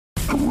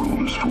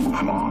is full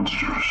of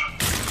monsters.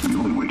 The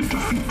only way to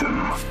defeat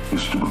them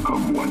is to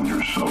become one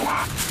yourself.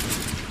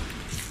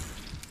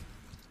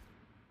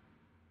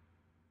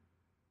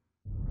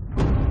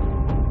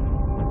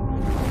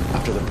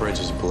 After the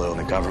bridges blew,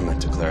 the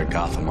government declared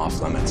Gotham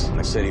off limits.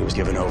 The city was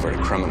given over to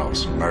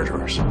criminals,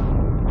 murderers.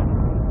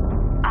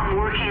 I'm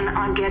working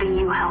on getting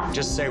you help.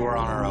 Just say we're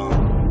on our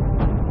own.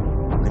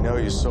 We know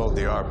you sold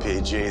the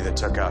RPG that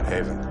took out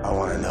Haven. I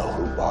want to know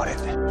who bought it.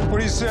 What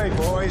do you say,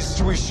 boys?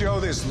 Do we show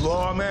this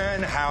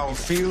lawman how we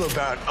feel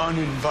about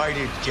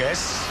uninvited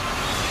guests?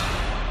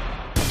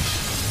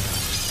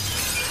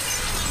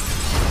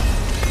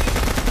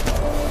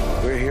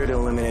 We're here to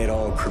eliminate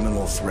all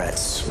criminal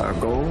threats. Our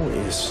goal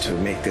is to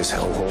make this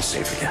hellhole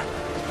safe again.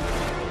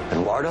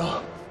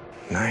 Eduardo?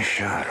 Nice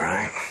shot,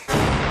 right?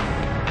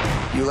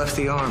 You left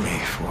the army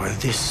for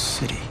this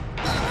city.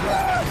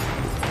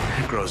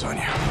 It grows on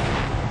you.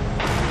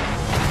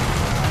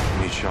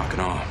 You need shock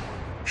and awe.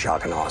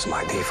 Shock and awe is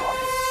my default.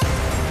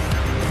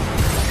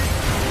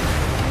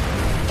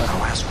 I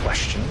don't ask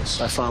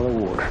questions. I follow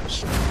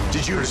orders.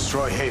 Did you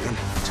destroy Haven?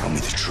 Tell me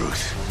the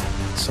truth.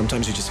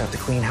 Sometimes you just have to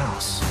clean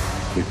house.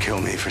 You'd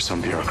kill me for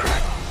some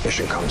bureaucrat.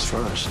 Mission comes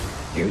first.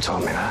 You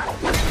taught me that.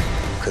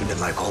 Could have been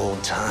like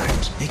old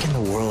times, making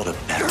the world a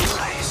better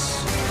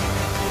place.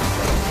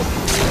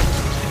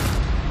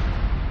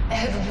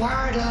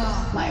 Eduardo,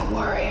 my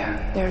warrior,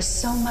 there's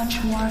so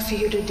much more for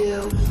you to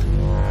do.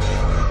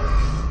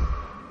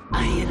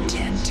 I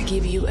intend to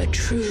give you a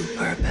true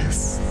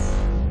purpose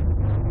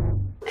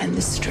and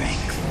the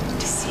strength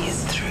to see it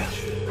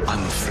through.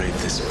 I'm afraid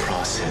this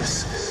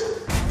process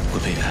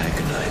will be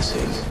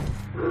agonizing.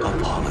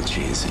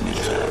 Apologies in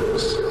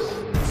advance.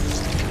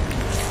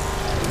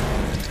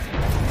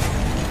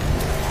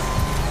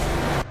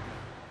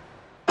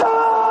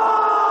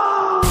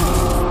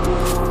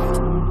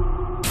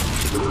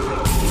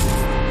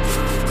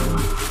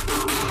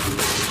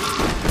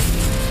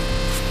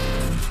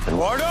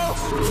 Eduardo?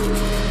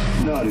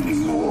 Not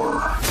anymore.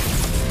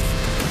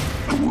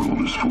 The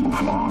world is full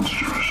of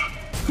monsters.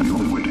 The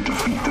only way to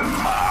defeat them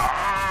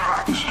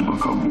is to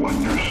become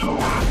one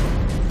yourself.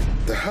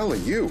 The hell are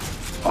you?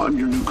 I'm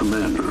your new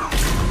commander.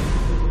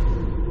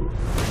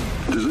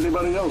 Does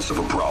anybody else have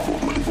a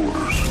problem with the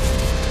orders?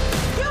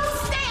 You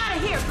stay out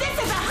of here! This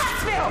is a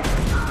hospital!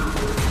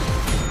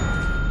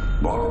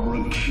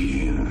 Barbara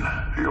Keane,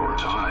 your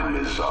time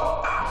is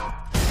up.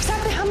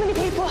 Exactly how many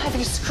people have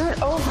you screwed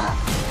over?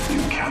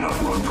 You cannot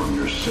run from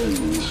your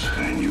sins,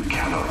 and you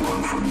cannot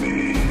run from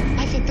me.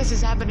 I think this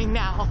is happening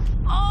now.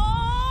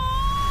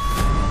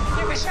 Oh!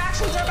 Your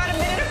distractions are about a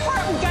minute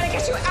apart. We gotta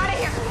get you out of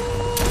here.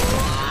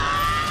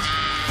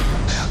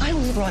 I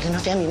only brought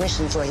enough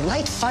ammunition for a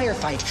light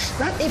firefight,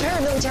 not a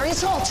paramilitary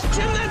assault.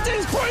 Jim, that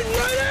thing's pointing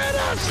right at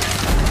us!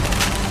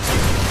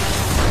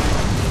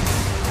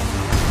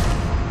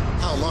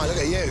 Oh my, look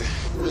at you.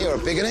 You're a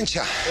bigger than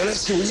Chuck. Well,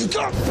 let's see what you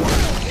got.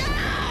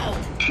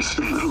 Just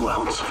a little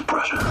ounce of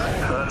pressure.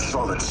 That's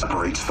all that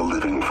separates the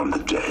living from the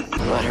dead.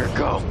 Let her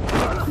go.